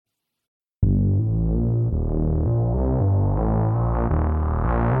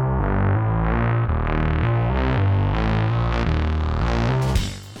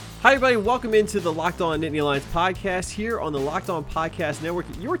Hi, everybody. Welcome into the Locked On Nittany Lions podcast here on the Locked On Podcast Network,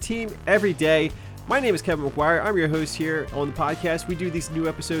 your team every day. My name is Kevin McGuire. I'm your host here on the podcast. We do these new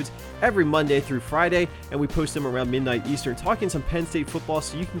episodes every Monday through Friday, and we post them around midnight Eastern, talking some Penn State football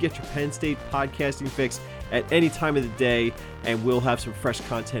so you can get your Penn State podcasting fix at any time of the day, and we'll have some fresh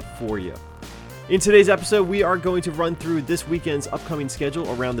content for you. In today's episode, we are going to run through this weekend's upcoming schedule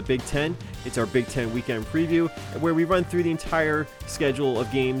around the Big Ten. It's our Big Ten weekend preview, where we run through the entire schedule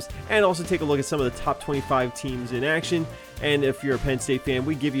of games and also take a look at some of the top 25 teams in action. And if you're a Penn State fan,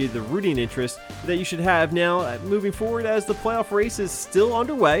 we give you the rooting interest that you should have now moving forward as the playoff race is still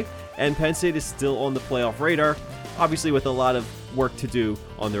underway and Penn State is still on the playoff radar, obviously with a lot of work to do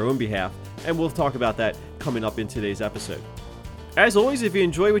on their own behalf. And we'll talk about that coming up in today's episode. As always, if you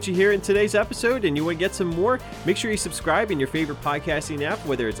enjoy what you hear in today's episode and you want to get some more, make sure you subscribe in your favorite podcasting app,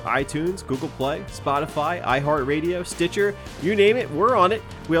 whether it's iTunes, Google Play, Spotify, iHeartRadio, Stitcher, you name it, we're on it.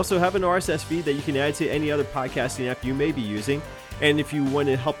 We also have an RSS feed that you can add to any other podcasting app you may be using. And if you want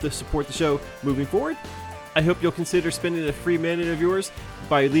to help to support the show moving forward, I hope you'll consider spending a free minute of yours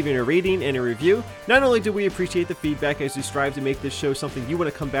by leaving a rating and a review. Not only do we appreciate the feedback as we strive to make this show something you want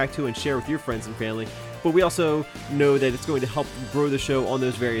to come back to and share with your friends and family, but we also know that it's going to help grow the show on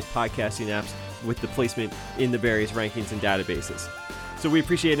those various podcasting apps with the placement in the various rankings and databases. So we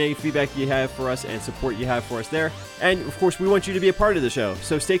appreciate any feedback you have for us and support you have for us there. And of course, we want you to be a part of the show.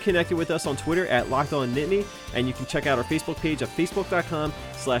 So stay connected with us on Twitter at Locked On Nittany, and you can check out our Facebook page at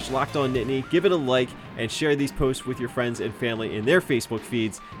facebook.com/LockedOnNittany. Give it a like and share these posts with your friends and family in their Facebook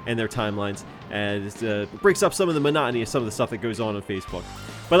feeds and their timelines. And it breaks up some of the monotony of some of the stuff that goes on Facebook.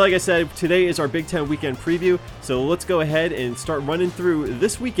 But like I said, today is our Big Ten weekend preview. So let's go ahead and start running through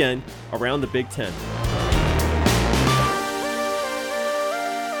this weekend around the Big Ten.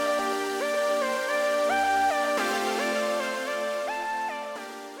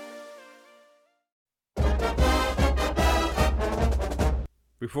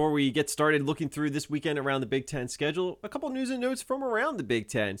 Before we get started looking through this weekend around the Big Ten schedule, a couple news and notes from around the Big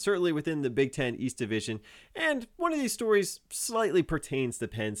Ten, certainly within the Big Ten East Division. And one of these stories slightly pertains to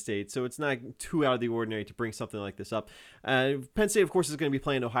Penn State, so it's not too out of the ordinary to bring something like this up. Penn State, of course, is going to be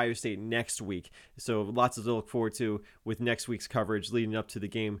playing Ohio State next week, so lots to look forward to with next week's coverage leading up to the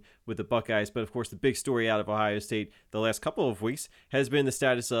game with the Buckeyes. But, of course, the big story out of Ohio State the last couple of weeks has been the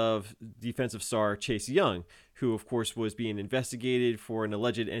status of defensive star Chase Young, who, of course, was being investigated for an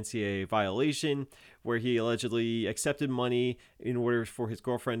alleged NCAA violation where he allegedly accepted money in order for his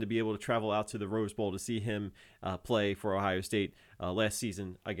girlfriend to be able to travel out to the Rose Bowl to see him play for Ohio State last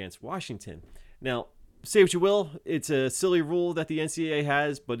season against Washington. Now, say what you will, it's a silly rule that the NCAA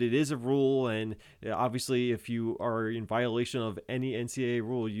has, but it is a rule, and obviously if you are in violation of any NCAA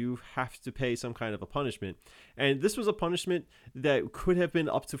rule, you have to pay some kind of a punishment. And this was a punishment that could have been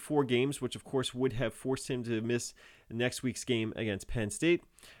up to 4 games, which of course would have forced him to miss next week's game against Penn State.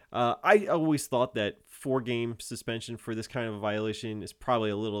 I always thought that 4-game suspension for this kind of a violation is probably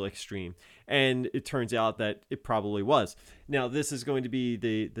a little extreme, and it turns out that it probably was. Now, this is going to be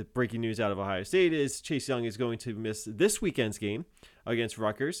the breaking news out of Ohio State is Chase Young is going to miss this weekend's game against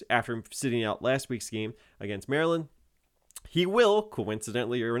Rutgers after sitting out last week's game against Maryland. He will,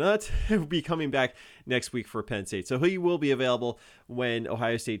 coincidentally or not, be coming back next week for Penn State. So he will be available when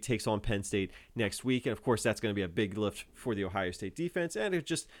Ohio State takes on Penn State next week. And of course, that's going to be a big lift for the Ohio State defense. And it's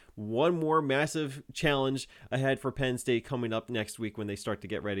just one more massive challenge ahead for Penn State coming up next week when they start to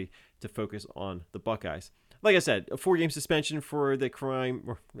get ready to focus on the Buckeyes. Like I said, a 4-game suspension for the crime,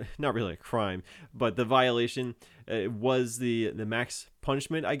 or not really a crime, but the violation was the max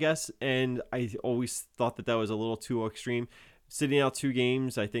punishment, I guess. And I always thought that was a little too extreme. Sitting out 2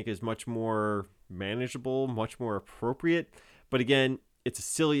 games, I think, is much more manageable, much more appropriate. But again, it's a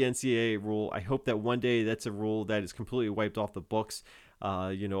silly NCAA rule. I hope that one day that's a rule that is completely wiped off the books.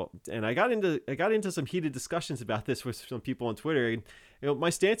 And I got into some heated discussions about this with some people on Twitter. And,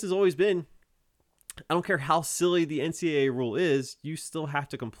 my stance has always been, I don't care how silly the NCAA rule is, you still have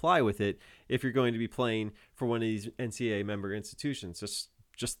to comply with it if you're going to be playing for one of these NCAA member institutions.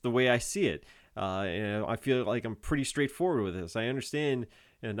 Just the way I see it. I feel like I'm pretty straightforward with this. I understand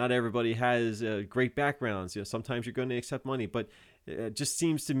not everybody has great backgrounds. Sometimes you're going to accept money, but it just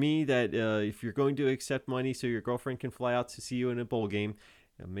seems to me that if you're going to accept money so your girlfriend can fly out to see you in a bowl game,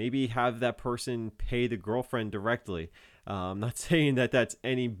 maybe have that person pay the girlfriend directly. I'm not saying that that's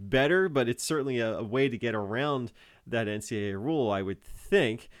any better, but it's certainly a way to get around that NCAA rule, I would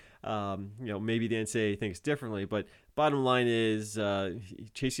think. Maybe the NCAA thinks differently, but bottom line is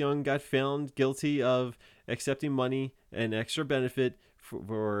Chase Young got found guilty of accepting money and extra benefit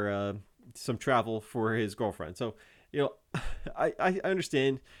for some travel for his girlfriend. So, I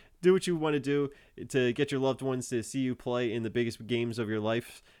understand do what you want to do to get your loved ones to see you play in the biggest games of your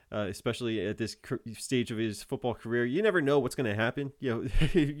life, especially at this stage of his football career. You never know what's going to happen.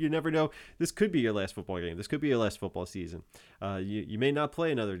 You never know. This could be your last football game. This could be your last football season. You may not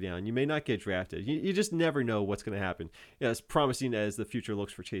play another down. You may not get drafted. You just never know what's going to happen. As promising as the future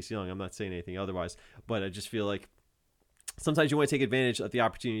looks for Chase Young, I'm not saying anything otherwise, but I just feel like sometimes you want to take advantage of the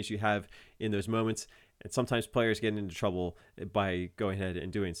opportunities you have in those moments. And sometimes players get into trouble by going ahead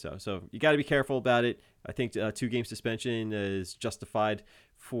and doing so. So you got to be careful about it. I think 2-game suspension is justified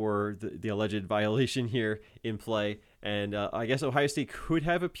for the alleged violation here in play. And I guess Ohio State could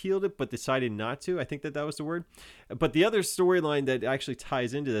have appealed it, but decided not to. I think that was the word. But the other storyline that actually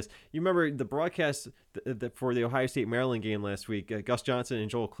ties into this, you remember the broadcast for the Ohio State-Maryland game last week, Gus Johnson and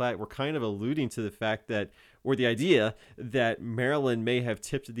Joel Klatt were kind of alluding to the fact that, or the idea that Maryland may have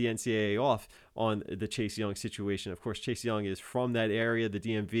tipped the NCAA off on the Chase Young situation. Of course, Chase Young is from that area, the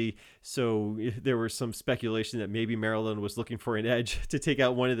DMV, so there was some speculation that maybe Maryland was looking for an edge to take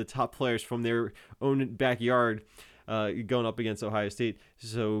out one of the top players from their own backyard going up against Ohio State,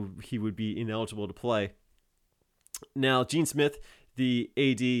 so he would be ineligible to play. Now, Gene Smith, the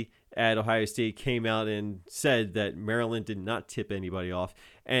AD at Ohio State, came out and said that Maryland did not tip anybody off.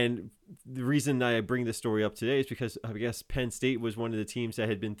 And the reason I bring this story up today is because I guess Penn State was one of the teams that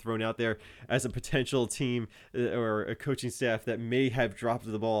had been thrown out there as a potential team or a coaching staff that may have dropped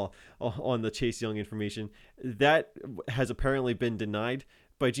the ball on the Chase Young information. That has apparently been denied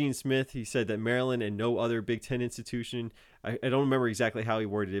by Gene Smith. He said that Maryland and no other Big Ten institution, I don't remember exactly how he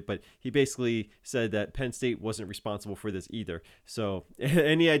worded it, but he basically said that Penn State wasn't responsible for this either. So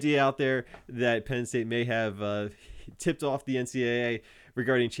any idea out there that Penn State may have tipped off the NCAA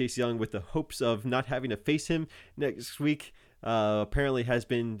regarding Chase Young with the hopes of not having to face him next week apparently has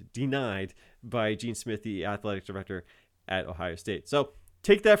been denied by Gene Smith, the athletic director at Ohio State. So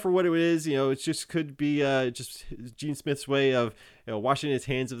take that for what it is. It just could be just Gene Smith's way of washing his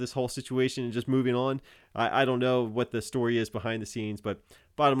hands of this whole situation and just moving on. I don't know what the story is behind the scenes, but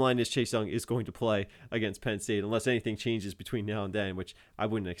bottom line is Chase Young is going to play against Penn State unless anything changes between now and then, which I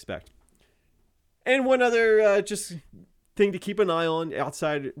wouldn't expect. And one other just thing to keep an eye on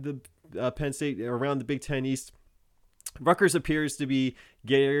outside the Penn State, around the Big Ten East, Rutgers appears to be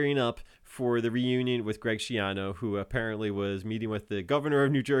gearing up for the reunion with Greg Schiano, who apparently was meeting with the governor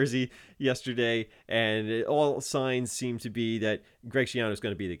of New Jersey yesterday, and all signs seem to be that Greg Schiano is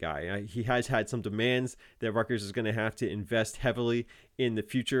going to be the guy. He has had some demands that Rutgers is going to have to invest heavily in the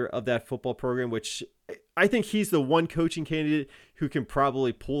future of that football program, which I think he's the one coaching candidate who can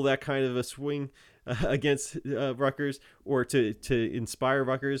probably pull that kind of a swing against Rutgers, or to inspire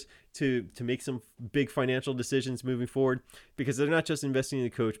Rutgers to make some big financial decisions moving forward, because they're not just investing in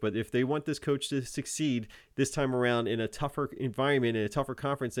the coach, but if they want this coach to succeed this time around in a tougher environment, in a tougher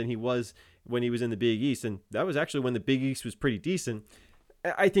conference than he was when he was in the Big East, and that was actually when the Big East was pretty decent,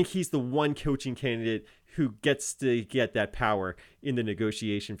 I think he's the one coaching candidate who gets to get that power in the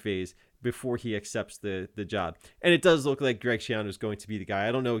negotiation phase before he accepts the job. And it does look like Greg Schiano is going to be the guy.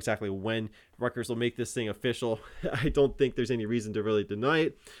 I don't know exactly when Rutgers will make this thing official. I don't think there's any reason to really deny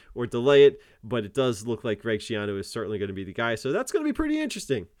it or delay it, but it does look like Greg Schiano is certainly going to be the guy. So that's going to be pretty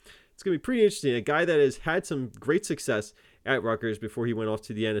interesting. It's going to be pretty interesting. A guy that has had some great success at Rutgers before he went off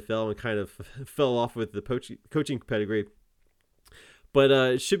to the NFL and kind of fell off with the coaching pedigree. But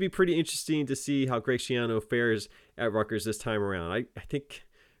it should be pretty interesting to see how Greg Schiano fares at Rutgers this time around. I think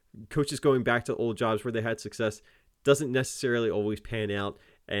coaches going back to old jobs where they had success doesn't necessarily always pan out.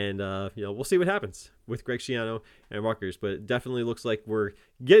 And, we'll see what happens with Greg Schiano and Rutgers. But it definitely looks like we're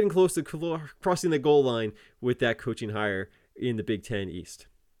getting close to crossing the goal line with that coaching hire in the Big Ten East.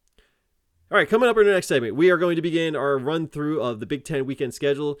 All right, coming up in the next segment, we are going to begin our run through of the Big Ten weekend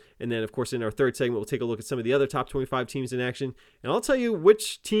schedule. And then, of course, in our third segment, we'll take a look at some of the other top 25 teams in action. And I'll tell you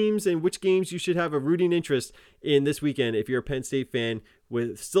which teams and which games you should have a rooting interest in this weekend if you're a Penn State fan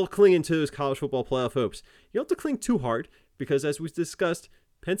with still clinging to those college football playoff hopes. You don't have to cling too hard because, as we discussed,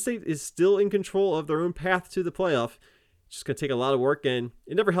 Penn State is still in control of their own path to the playoff. It's just going to take a lot of work, and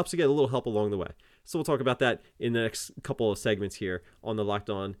it never helps to get a little help along the way. So we'll talk about that in the next couple of segments here on the Locked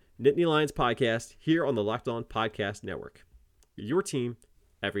On Nittany Lions podcast here on the Locked On Podcast Network. Your team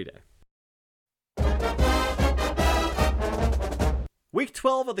every day. Week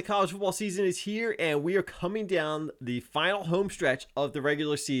 12 of the college football season is here, and we are coming down the final home stretch of the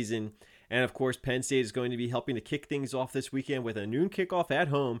regular season. And, of course, Penn State is going to be helping to kick things off this weekend with a noon kickoff at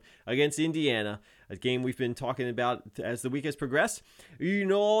home against Indiana. a game we've been talking about as the week has progressed.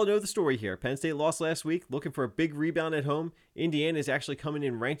 You all know the story here. Penn State lost last week, looking for a big rebound at home. Indiana is actually coming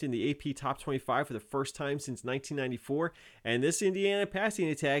in ranked in the AP Top 25 for the first time since 1994, and this Indiana passing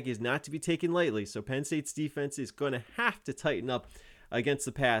attack is not to be taken lightly, so Penn State's defense is going to have to tighten up against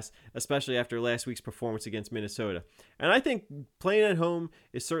the pass, especially after last week's performance against Minnesota. And I think playing at home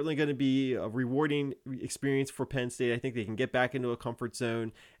is certainly going to be a rewarding experience for Penn State. I think they can get back into a comfort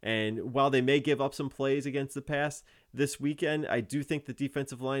zone. And while they may give up some plays against the pass this weekend, I do think the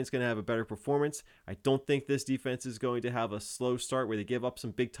defensive line is going to have a better performance. I don't think this defense is going to have a slow start where they give up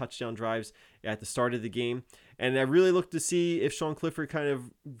some big touchdown drives at the start of the game. And I really look to see if Sean Clifford kind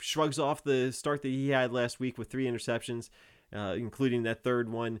of shrugs off the start that he had last week with 3 interceptions. Including that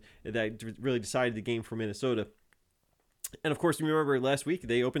third one that really decided the game for Minnesota. And of course, you remember last week,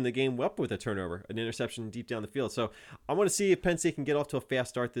 they opened the game up with a turnover, an interception deep down the field. So I want to see if Penn State can get off to a fast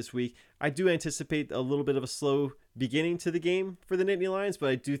start this week. I do anticipate a little bit of a slow beginning to the game for the Nittany Lions, but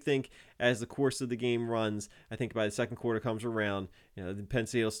I do think as the course of the game runs, I think by the second quarter comes around, Penn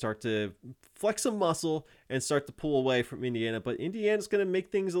State will start to flex some muscle and start to pull away from Indiana. But Indiana's going to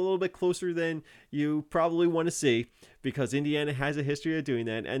make things a little bit closer than you probably want to see, because Indiana has a history of doing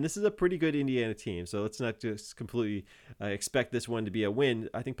that, and this is a pretty good Indiana team. So let's not just completely expect this one to be a win.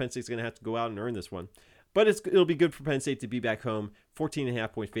 I think Penn State's going to have to go out and earn this one. But it'll be good for Penn State to be back home,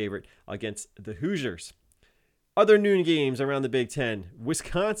 14.5-point favorite against the Hoosiers. Other noon games around the Big Ten.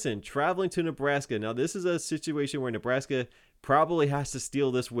 Wisconsin traveling to Nebraska. Now, this is a situation where Nebraska probably has to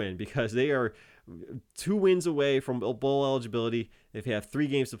steal this win because they are 2 wins away from bowl eligibility. They have 3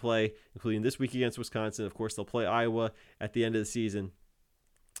 games to play, including this week against Wisconsin. Of course, they'll play Iowa at the end of the season.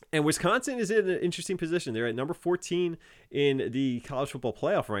 And Wisconsin is in an interesting position. They're at number 14 in the college football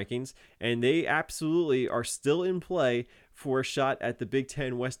playoff rankings, and they absolutely are still in play for a shot at the Big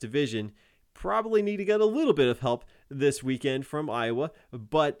Ten West Division. Probably need to get a little bit of help this weekend from Iowa,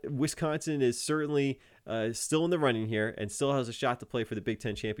 but Wisconsin is certainly still in the running here and still has a shot to play for the Big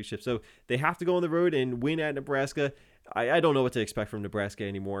Ten championship. So they have to go on the road and win at Nebraska. I don't know what to expect from Nebraska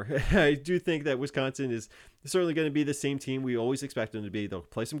anymore. I do think that Wisconsin is certainly going to be the same team we always expect them to be. They'll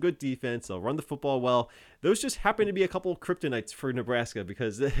play some good defense. They'll run the football well. Those just happen to be a couple of kryptonites for Nebraska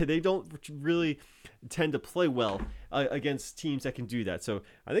because they don't really tend to play well against teams that can do that. So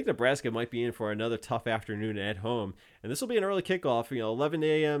I think Nebraska might be in for another tough afternoon at home. And this will be an early kickoff, 11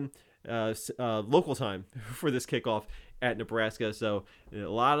 a.m. Local time for this kickoff at Nebraska. So a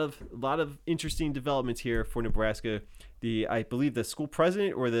lot of interesting developments here for Nebraska. I believe the school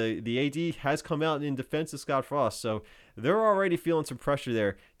president or the AD has come out in defense of Scott Frost. So they're already feeling some pressure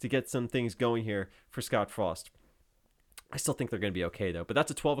there to get some things going here for Scott Frost. I still think they're going to be okay, though. But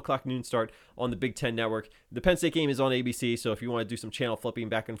that's a 12 o'clock noon start on the Big Ten Network. The Penn State game is on ABC, so if you want to do some channel flipping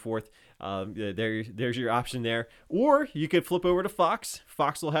back and forth, there's your option there. Or you could flip over to Fox.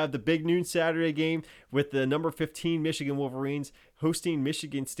 Fox will have the big noon Saturday game with the number 15 Michigan Wolverines hosting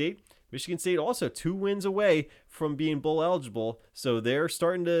Michigan State. Michigan State also 2 wins away from being bowl eligible, so they're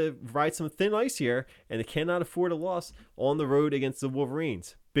starting to ride some thin ice here, and they cannot afford a loss on the road against the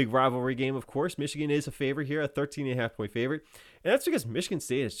Wolverines. Big rivalry game, of course. Michigan is a favorite here, a 13.5-point favorite. And that's because Michigan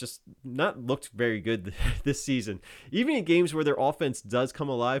State has just not looked very good this season. Even in games where their offense does come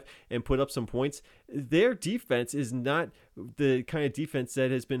alive and put up some points, their defense is not the kind of defense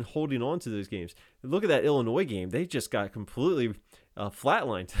that has been holding on to those games. Look at that Illinois game. They just got completely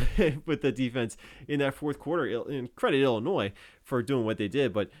flatlined with the defense in that fourth quarter. And credit Illinois for doing what they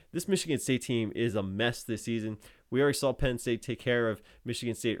did. But this Michigan State team is a mess this season. We already saw Penn State take care of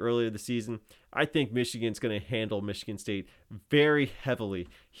Michigan State earlier this season. I think Michigan's going to handle Michigan State very heavily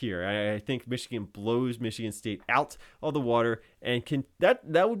here. I think Michigan blows Michigan State out of the water, and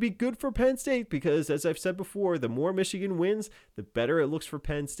that would be good for Penn State because, as I've said before, the more Michigan wins, the better it looks for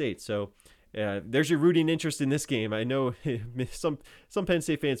Penn State. So there's your rooting interest in this game. I know some Penn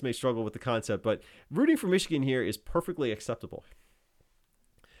State fans may struggle with the concept, but rooting for Michigan here is perfectly acceptable.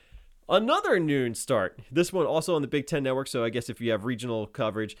 Another noon start. This one also on the Big Ten Network, so I guess if you have regional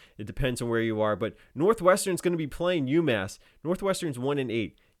coverage, it depends on where you are. But Northwestern's going to be playing UMass. Northwestern's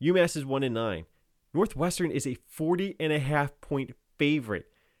 1-8. UMass is 1-9. Northwestern is a 40.5-point favorite.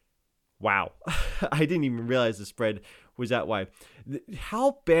 Wow. I didn't even realize the spread was that wide.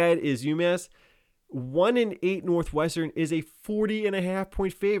 How bad is UMass? 1-8 Northwestern is a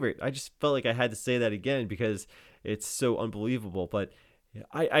 40.5-point favorite. I just felt like I had to say that again because it's so unbelievable. But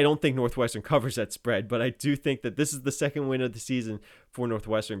I don't think Northwestern covers that spread, but I do think that this is the second win of the season for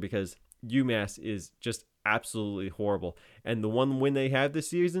Northwestern because UMass is just absolutely horrible. And the one win they have this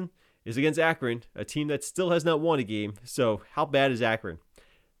season is against Akron, a team that still has not won a game. So how bad is Akron?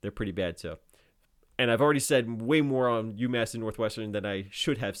 They're pretty bad, so And I've already said way more on UMass and Northwestern than I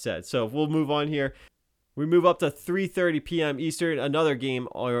should have said. So we'll move on here. We move up to 3:30 p.m. Eastern, another game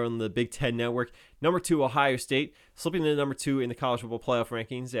on the Big Ten Network. Number 2, Ohio State, slipping to number 2 in the college football playoff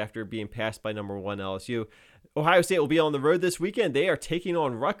rankings after being passed by number 1 LSU. Ohio State will be on the road this weekend. They are taking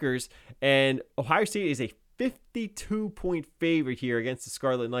on Rutgers, and Ohio State is a 52-point favorite here against the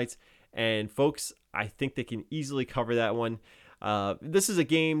Scarlet Knights. And folks, I think they can easily cover that one. This is a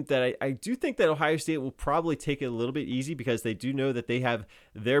game that I do think that Ohio State will probably take it a little bit easy because they do know that they have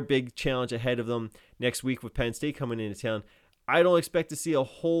their big challenge ahead of them next week with Penn State coming into town. I don't expect to see a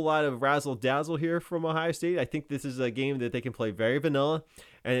whole lot of razzle-dazzle here from Ohio State. I think this is a game that they can play very vanilla,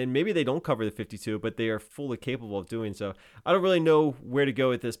 and maybe they don't cover the 52, but they are fully capable of doing so. I don't really know where to go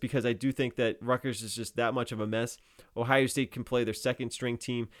with this because I do think that Rutgers is just that much of a mess. Ohio State can play their second-string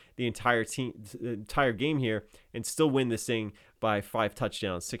team the entire game here and still win this thing by 5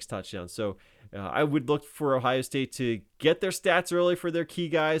 touchdowns, 6 touchdowns. So I would look for Ohio State to get their stats early for their key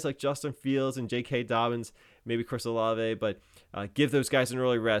guys like Justin Fields and J.K. Dobbins, maybe Chris Olave, but give those guys an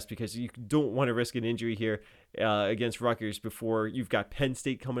early rest because you don't want to risk an injury here against Rutgers before you've got Penn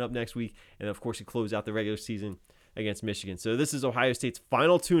State coming up next week. And, of course, you close out the regular season against Michigan. So this is Ohio State's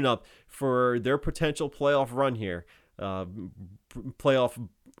final tune-up for their potential playoff run here. Playoff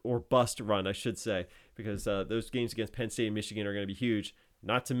or bust run, I should say, because those games against Penn State and Michigan are going to be huge,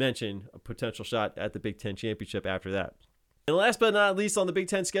 not to mention a potential shot at the Big Ten championship after that. And last but not least on the Big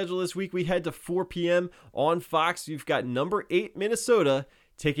Ten schedule this week, we head to 4 p.m. on Fox. You've got number 8 Minnesota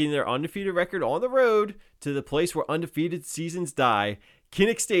taking their undefeated record on the road to the place where undefeated seasons die,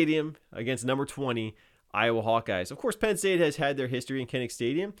 Kinnick Stadium, against number 20 Iowa Hawkeyes. Of course, Penn State has had their history in Kinnick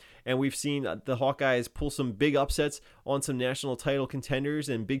Stadium, and we've seen the Hawkeyes pull some big upsets on some national title contenders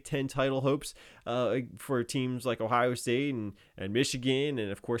and Big Ten title hopes for teams like Ohio State and Michigan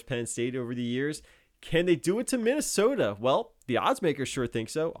and, of course, Penn State over the years. Can they do it to Minnesota? Well, the odds makers sure think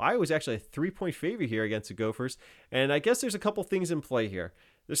so. Iowa's actually a 3-point favorite here against the Gophers, and I guess there's a couple things in play here.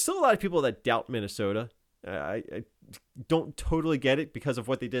 There's still a lot of people that doubt Minnesota. I don't totally get it because of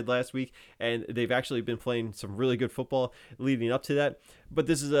what they did last week, and they've actually been playing some really good football leading up to that. But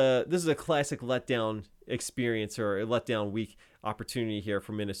this is a classic letdown experience or a letdown week opportunity here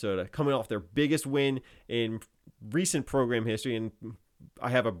for Minnesota, coming off their biggest win in recent program history. And I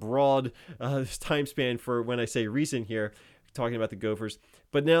have a broad time span for when I say recent here, talking about the Gophers.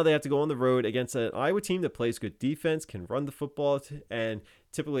 But now they have to go on the road against an Iowa team that plays good defense, can run the football, and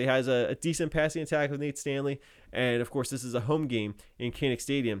typically has a decent passing attack with Nate Stanley. And, of course, this is a home game in Kinnick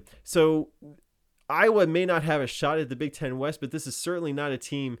Stadium. So Iowa may not have a shot at the Big Ten West, but this is certainly not a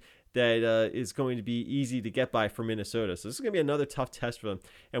team that is going to be easy to get by for Minnesota. So this is going to be another tough test for them.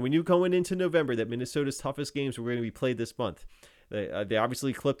 And we knew going into November that Minnesota's toughest games were going to be played this month. They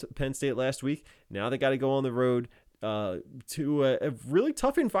obviously clipped Penn State last week. Now they got to go on the road to a really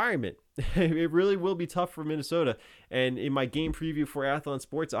tough environment. It really will be tough for Minnesota. And in my game preview for Athlon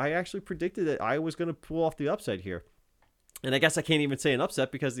Sports, I actually predicted that Iowa was going to pull off the upset here. And I guess I can't even say an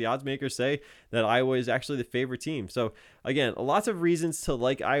upset because the odds makers say that Iowa is actually the favorite team. So, again, lots of reasons to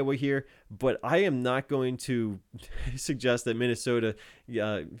like Iowa here, but I am not going to suggest that Minnesota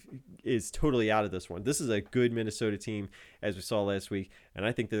is totally out of this one. This is a good Minnesota team, as we saw last week, and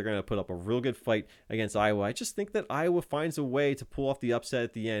I think they're going to put up a real good fight against Iowa. I just think that Iowa finds a way to pull off the upset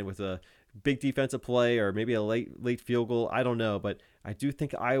at the end with a big defensive play or maybe a late field goal. I don't know, but I do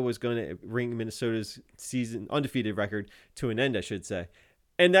think Iowa is going to bring Minnesota's season undefeated record to an end, I should say.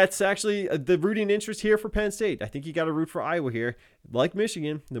 And that's actually the rooting interest here for Penn State. I think you got to root for Iowa here. Like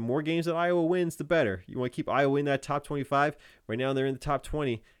Michigan, the more games that Iowa wins, the better. You want to keep Iowa in that top 25. Right now they're in the top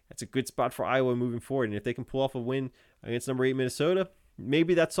 20. That's a good spot for Iowa moving forward. And if they can pull off a win against number 8 Minnesota,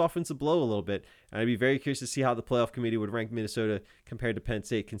 maybe that softens the blow a little bit. And I'd be very curious to see how the playoff committee would rank Minnesota compared to Penn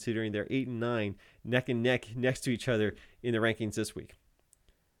State, considering they're 8 and 9, neck and neck next to each other in the rankings this week.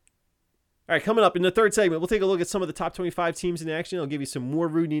 All right, coming up in the third segment, we'll take a look at some of the top 25 teams in action. I'll give you some more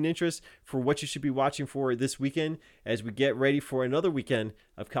rooting interest for what you should be watching for this weekend as we get ready for another weekend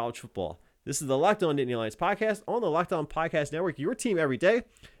of college football. This is the Locked On Nittany Lions podcast on the Locked On Podcast Network, your team every day.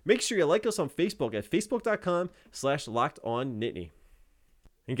 Make sure you like us on Facebook at facebook.com/LockedOnNittany.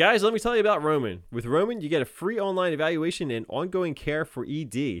 And guys, let me tell you about Roman. With Roman, you get a free online evaluation and ongoing care for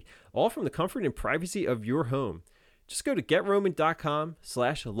ED, all from the comfort and privacy of your home. Just go to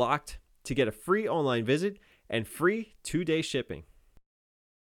GetRoman.com/locked to get a free online visit and free 2-day shipping.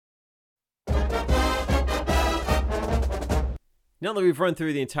 Now that we've run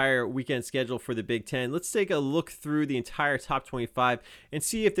through the entire weekend schedule for the Big Ten, let's take a look through the entire top 25 and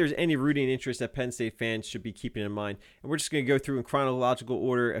see if there's any rooting interest that Penn State fans should be keeping in mind. And we're just going to go through in chronological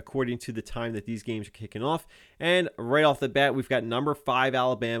order according to the time that these games are kicking off. And right off the bat, we've got number 5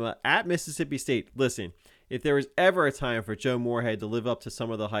 Alabama at Mississippi State. Listen, if there was ever a time for Joe Moorhead to live up to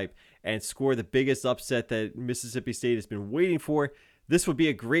some of the hype and score the biggest upset that Mississippi State has been waiting for, this would be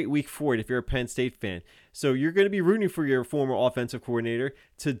a great week for it if you're a Penn State fan. So you're going to be rooting for your former offensive coordinator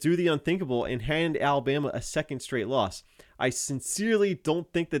to do the unthinkable and hand Alabama a second straight loss. I sincerely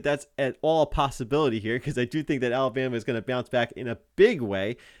don't think that that's at all a possibility here, because I do think that Alabama is going to bounce back in a big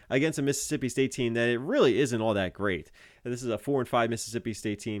way against a Mississippi State team that it really isn't all that great. And this is a 4-5 Mississippi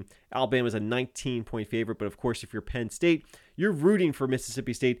State team. Alabama's a 19-point favorite, but of course, if you're Penn State, you're rooting for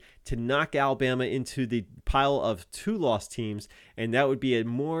Mississippi State to knock Alabama into the pile of 2-loss teams, and that would be a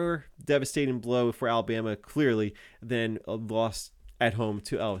more devastating blow for Alabama, clearly, than a loss at home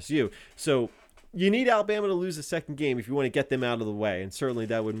to LSU. So you need Alabama to lose the second game if you want to get them out of the way, and certainly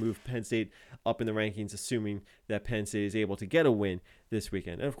that would move Penn State up in the rankings, assuming that Penn State is able to get a win this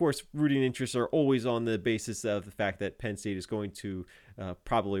weekend. And of course, rooting interests are always on the basis of the fact that Penn State is going to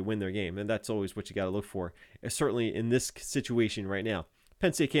probably win their game, and that's always what you got to look for, certainly in this situation right now.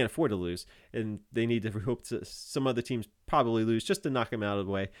 Penn State can't afford to lose, and they need to hope some other teams probably lose just to knock them out of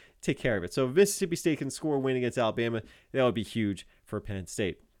the way, take care of it. So if Mississippi State can score a win against Alabama, that would be huge for Penn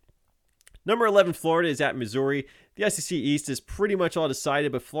State. Number 11, Florida is at Missouri. The SEC East is pretty much all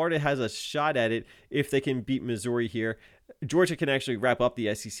decided, but Florida has a shot at it if they can beat Missouri here. Georgia can actually wrap up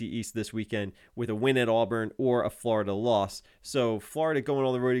the SEC East this weekend with a win at Auburn or a Florida loss. So Florida going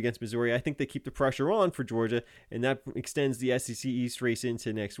on the road against Missouri, I think they keep the pressure on for Georgia, and that extends the SEC East race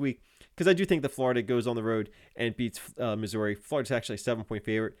into next week, because I do think that Florida goes on the road and beats Missouri. Florida's actually a 7-point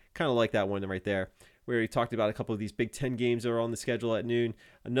favorite. Kind of like that one right there. We already talked about a couple of these Big Ten games that are on the schedule at noon.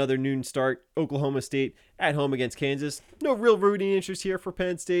 Another noon start, Oklahoma State at home against Kansas. No real rooting interest here for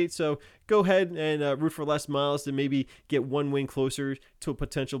Penn State, so go ahead and root for Les Miles to maybe get one win closer to a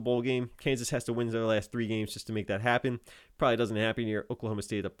potential bowl game. Kansas has to win their last 3 games just to make that happen. Probably doesn't happen here. Oklahoma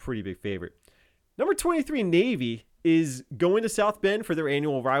State, a pretty big favorite. Number 23, Navy, is going to South Bend for their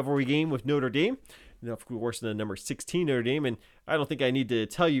annual rivalry game with Notre Dame. Now, of course, the number 16 Notre Dame, and I don't think I need to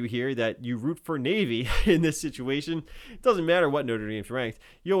tell you here that you root for Navy in this situation. It doesn't matter what Notre Dame's ranked.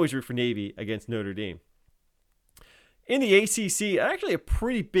 You always root for Navy against Notre Dame. In the ACC, actually a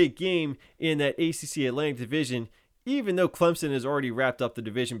pretty big game in that ACC Atlantic Division, even though Clemson has already wrapped up the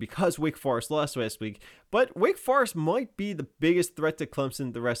division because Wake Forest lost last week. But Wake Forest might be the biggest threat to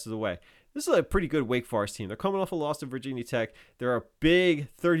Clemson the rest of the way. This is a pretty good Wake Forest team. They're coming off a loss to Virginia Tech. They're a big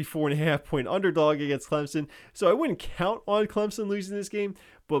 34.5-point underdog against Clemson. So I wouldn't count on Clemson losing this game.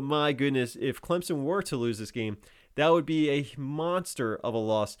 But my goodness, if Clemson were to lose this game, that would be a monster of a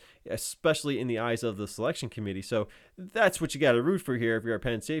loss, especially in the eyes of the selection committee. So that's what you got to root for here if you're a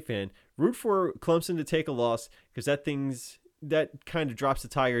Penn State fan. Root for Clemson to take a loss, because that kind of drops the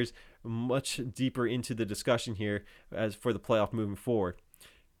Tigers much deeper into the discussion here as for the playoff moving forward.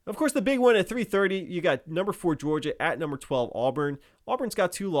 Of course, the big one at 3:30, you got number 4 Georgia at number 12 Auburn. Auburn's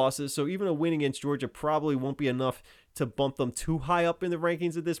got 2 losses, so even a win against Georgia probably won't be enough to bump them too high up in the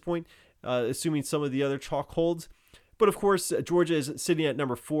rankings at this point, assuming some of the other chalk holds. But of course, Georgia is sitting at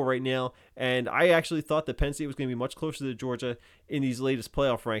number 4 right now, and I actually thought that Penn State was going to be much closer to Georgia in these latest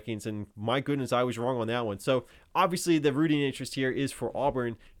playoff rankings, and my goodness, I was wrong on that one. So obviously, the rooting interest here is for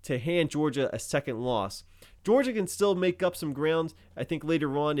Auburn to hand Georgia a second loss. Georgia can still make up some ground, I think,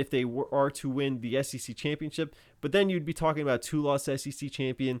 later on if they are to win the SEC championship. But then you'd be talking about a 2-loss SEC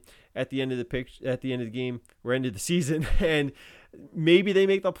champion at the end of the game or end of the season, and maybe they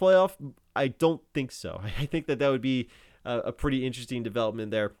make the playoff. I don't think so. I think that would be a pretty interesting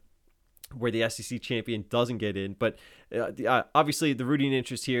development there, where the SEC champion doesn't get in. But obviously the rooting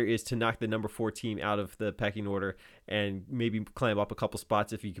interest here is to knock the number 4 team out of the pecking order and maybe climb up a couple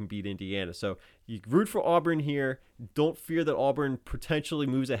spots if you can beat Indiana. So you root for Auburn here. Don't fear that Auburn potentially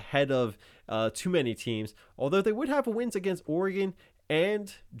moves ahead of too many teams, although they would have wins against Oregon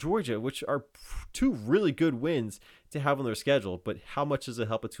and Georgia, which are 2 really good wins to have on their schedule. But how much does it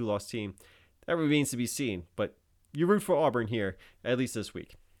help a 2-loss team? That remains to be seen. But you root for Auburn here, at least this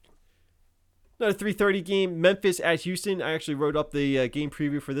week. Another 3:30 game, Memphis at Houston. I actually wrote up the game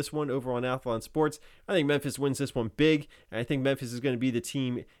preview for this one over on Athlon Sports. I think Memphis wins this one big, and I think Memphis is going to be the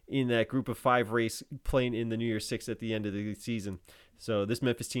team in that group of 5 race playing in the New Year's Six at the end of the season. So this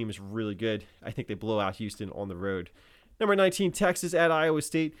Memphis team is really good. I think they blow out Houston on the road. Number 19, Texas at Iowa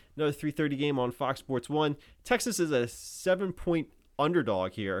State. Another 3:30 game on Fox Sports 1. Texas is a 7-point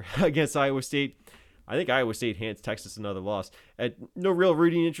underdog here against Iowa State. I think Iowa State hands Texas another loss. No real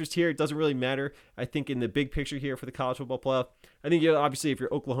rooting interest here. It doesn't really matter. I think in the big picture here for the college football playoff, I think obviously if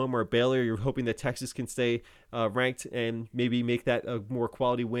you're Oklahoma or Baylor, you're hoping that Texas can stay ranked and maybe make that a more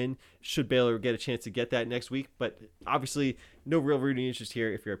quality win should Baylor get a chance to get that next week. But obviously no real rooting interest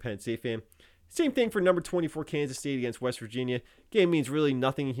here if you're a Penn State fan. Same thing for number 24 Kansas State against West Virginia. Game means really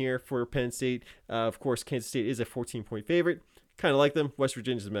nothing here for Penn State. Of course, Kansas State is a 14-point favorite. Kind of like them. West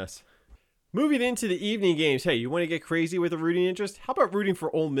Virginia's a mess. Moving into the evening games. Hey, you want to get crazy with a rooting interest? How about rooting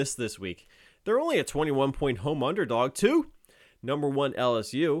for Ole Miss this week? They're only a 21-point home underdog to number 1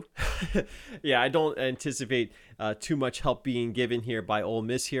 LSU. Yeah, I don't anticipate too much help being given here by Ole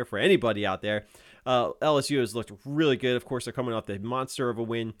Miss here for anybody out there. LSU has looked really good. Of course, they're coming off the monster of a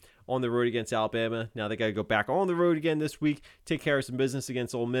win on the road against Alabama. Now they got to go back on the road again this week, take care of some business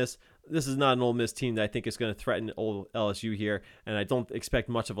against Ole Miss. This is not an Ole Miss team that I think is going to threaten old LSU here, and I don't expect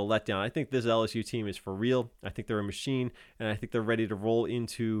much of a letdown. I think this LSU team is for real. I think they're a machine, and I think they're ready to roll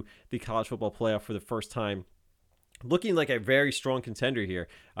into the college football playoff for the first time. Looking like a very strong contender here.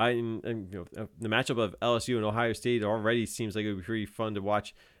 The matchup of LSU and Ohio State already seems like it would be pretty fun to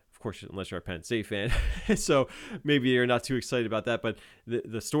watch. Of course, unless you're a Penn State fan. So maybe you're not too excited about that, but the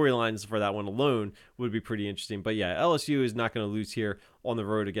storylines for that one alone would be pretty interesting. But yeah, LSU is not going to lose here on the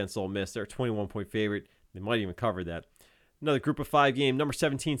road against Ole Miss. They're a 21-point favorite. They might even cover that. Another Group of 5 game, number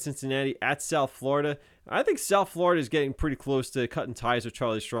 17 Cincinnati at South Florida. I think South Florida is getting pretty close to cutting ties with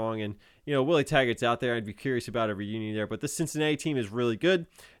Charlie Strong, and Willie Taggart's out there. I'd be curious about a reunion there, but this Cincinnati team is really good.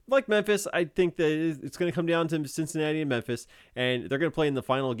 Like Memphis, I think that it's going to come down to Cincinnati and Memphis, and they're going to play in the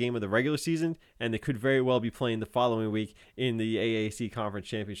final game of the regular season, and they could very well be playing the following week in the AAC Conference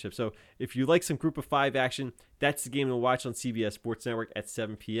Championship. So if you like some Group of 5 action, that's the game to watch on CBS Sports Network at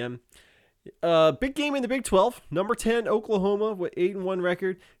 7 p.m. Big game in the Big 12. Number 10 Oklahoma with 8-1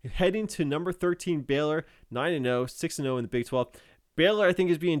 record, heading to number 13 Baylor, 9-0, 6-0 in the Big 12. Baylor, I think,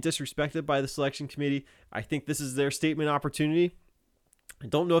 is being disrespected by the selection committee. I think this is their statement opportunity. I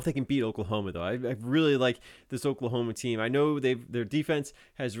don't know if they can beat Oklahoma, though. I really like this Oklahoma team. I know their defense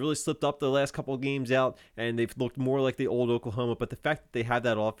has really slipped up the last couple of games out, and they've looked more like the old Oklahoma, but the fact that they have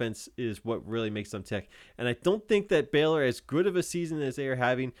that offense is what really makes them tick. And I don't think that Baylor, as good of a season as they are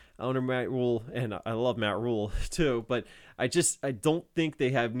having under Matt Rule, and I love Matt Rule too, but I don't think they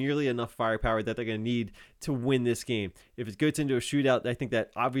have nearly enough firepower that they're going to need to win this game. If it gets into a shootout, I think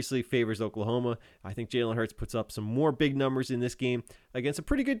that obviously favors Oklahoma. I think Jalen Hurts puts up some more big numbers in this game against a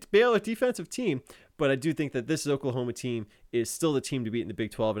pretty good Baylor defensive team, but I do think that this Oklahoma team is still the team to beat in the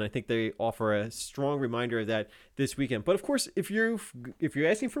Big 12, and I think they offer a strong reminder of that this weekend. But of course, if you're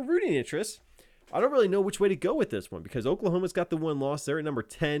asking for rooting interest, I don't really know which way to go with this one because Oklahoma's got the one loss. They're at number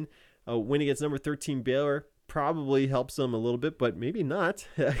 10. Win against number 13 Baylor probably helps them a little bit, but maybe not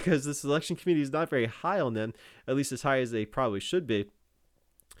because the selection committee is not very high on them, at least as high as they probably should be.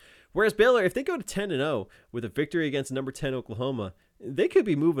 Whereas Baylor, if they go to 10-0 with a victory against number 10 Oklahoma, they could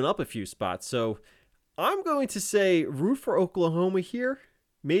be moving up a few spots. So I'm going to say root for Oklahoma here,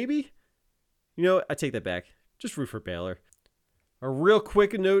 maybe. I take that back. Just root for Baylor. A real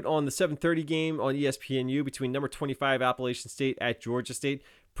quick note on the 7:30 game on ESPNU between number 25 Appalachian State at Georgia State.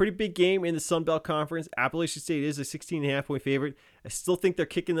 Pretty big game in the Sun Belt Conference. Appalachian State is a 16.5-point favorite. I still think they're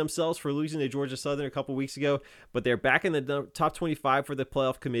kicking themselves for losing to Georgia Southern a couple weeks ago, but they're back in the top 25 for the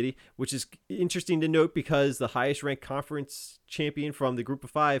playoff committee, which is interesting to note because the highest-ranked conference champion from the Group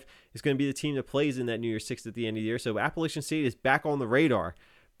of 5 is going to be the team that plays in that New Year's Six at the end of the year. So Appalachian State is back on the radar.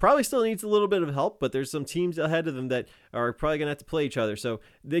 Probably still needs a little bit of help, but there's some teams ahead of them that are probably going to have to play each other. So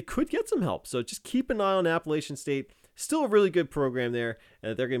they could get some help. So just keep an eye on Appalachian State. Still a really good program there.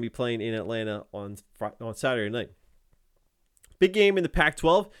 And they're going to be playing in Atlanta on Saturday night. Big game in the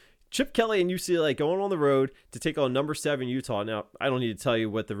Pac-12. Chip Kelly and UCLA going on the road to take on number 7 Utah. Now, I don't need to tell you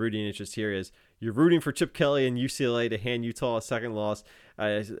what the rooting interest here is. You're rooting for Chip Kelly and UCLA to hand Utah a second loss.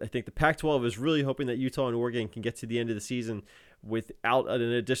 I think the Pac-12 is really hoping that Utah and Oregon can get to the end of the season without an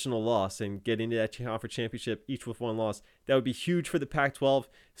additional loss and get into that conference championship each with one loss. That would be huge for the Pac-12.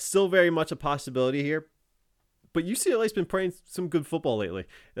 Still very much a possibility here. But UCLA's been playing some good football lately.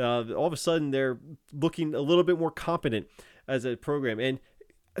 All of a sudden, they're looking a little bit more competent as a program. And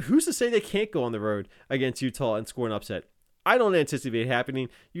who's to say they can't go on the road against Utah and score an upset? I don't anticipate it happening.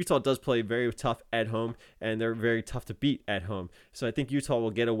 Utah does play very tough at home, and they're very tough to beat at home. So I think Utah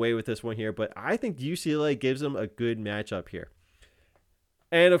will get away with this one here, but I think UCLA gives them a good matchup here.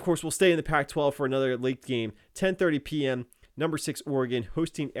 And, of course, we'll stay in the Pac-12 for another late game, 10:30 p.m., number 6 Oregon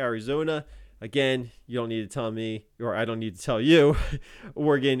hosting Arizona. Again, you don't need to tell me, or I don't need to tell you,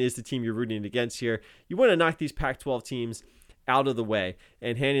 Oregon is the team you're rooting against here. You want to knock these Pac-12 teams out of the way,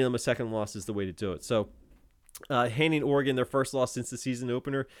 and handing them a second loss is the way to do it. So handing Oregon their first loss since the season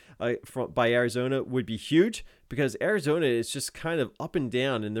opener by Arizona would be huge, because Arizona is just kind of up and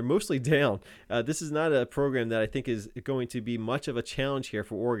down, and they're mostly down. This is not a program that I think is going to be much of a challenge here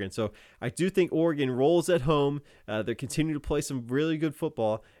for Oregon. So I do think Oregon rolls at home. They continue to play some really good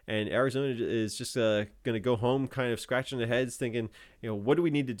football, and Arizona is just going to go home kind of scratching their heads thinking, what do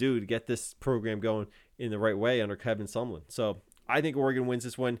we need to do to get this program going in the right way under Kevin Sumlin? So I think Oregon wins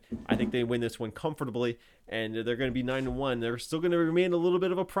this one. I think they win this one comfortably, and they're going to be 9-1. They're still going to remain a little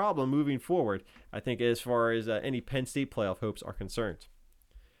bit of a problem moving forward, I think, as far as any Penn State playoff hopes are concerned.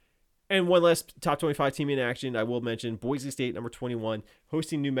 And one last top 25 team in action, I will mention Boise State, number 21,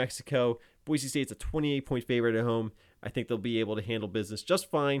 hosting New Mexico. Boise State's a 28-point favorite at home. I think they'll be able to handle business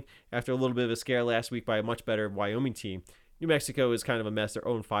just fine after a little bit of a scare last week by a much better Wyoming team. New Mexico is kind of a mess. They're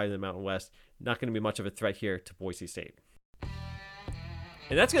 0-5 in the Mountain West. Not going to be much of a threat here to Boise State.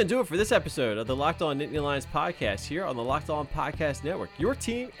 And that's going to do it for this episode of the Locked On Nittany Lions podcast here on the Locked On Podcast Network. Your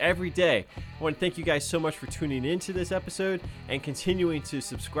team every day. I want to thank you guys so much for tuning into this episode and continuing to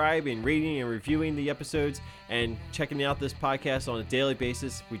subscribe and rating and reviewing the episodes and checking out this podcast on a daily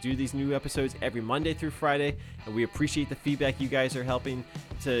basis. We do these new episodes every Monday through Friday, and we appreciate the feedback you guys are helping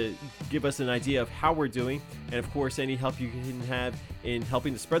to give us an idea of how we're doing. And of course, any help you can have in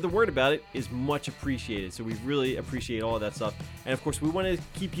helping to spread the word about it is much appreciated. So we really appreciate all of that stuff. And of course, we want to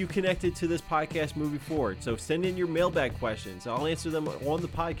keep you connected to this podcast moving forward. So send in your mailbag questions. I'll answer them on the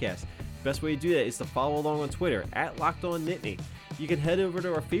podcast. Best way to do that is to follow along on Twitter at Locked On Nittany. You can head over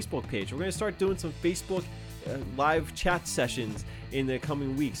to our Facebook page. We're going to start doing some Facebook live chat sessions in the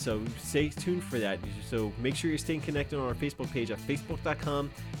coming weeks, so stay tuned for that. So make sure you're staying connected on our Facebook page at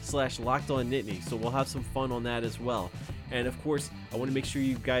facebook.com/LockedOnNittany. So we'll have some fun on that as well. And of course, I want to make sure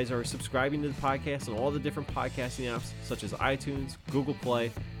you guys are subscribing to the podcast on all the different podcasting apps such as iTunes, Google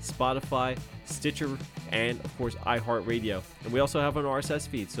Play, Spotify, Stitcher, and of course iHeartRadio. And we also have an RSS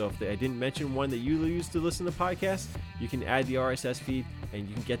feed, so if I didn't mention one that you use to listen to podcasts, you can add the RSS feed and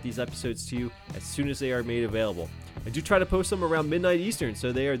you can get these episodes to you as soon as they are made available. I do try to post them around midnight Eastern,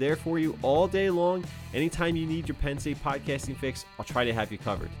 so they are there for you all day long. Anytime you need your Penn State podcasting fix, I'll try to have you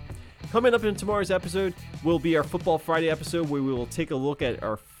covered. Coming up in tomorrow's episode will be our Football Friday episode, where we will take a look at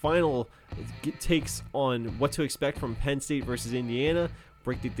our final takes on what to expect from Penn State versus Indiana,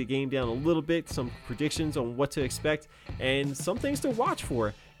 break the game down a little bit, some predictions on what to expect, and some things to watch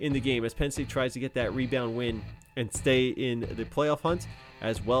for in the game as Penn State tries to get that rebound win and stay in the playoff hunt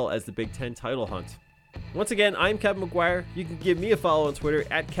as well as the Big Ten title hunt. Once again, I'm Kevin McGuire. You can give me a follow on Twitter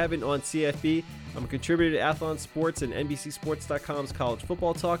at KevinOnCFB. I'm a contributor to Athlon Sports and NBCSports.com's College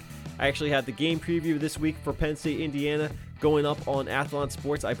Football Talk. I actually had the game preview this week for Penn State, Indiana, going up on Athlon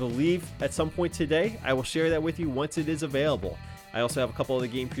Sports, I believe, at some point today. I will share that with you once it is available. I also have a couple of the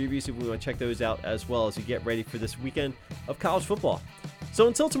game previews if we want to check those out as well as you get ready for this weekend of college football. So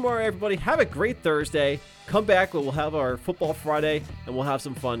until tomorrow, everybody, have a great Thursday. Come back, we'll have our Football Friday, and we'll have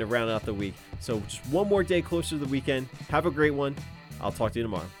some fun to round out the week. So just one more day closer to the weekend. Have a great one. I'll talk to you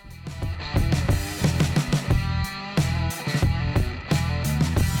tomorrow.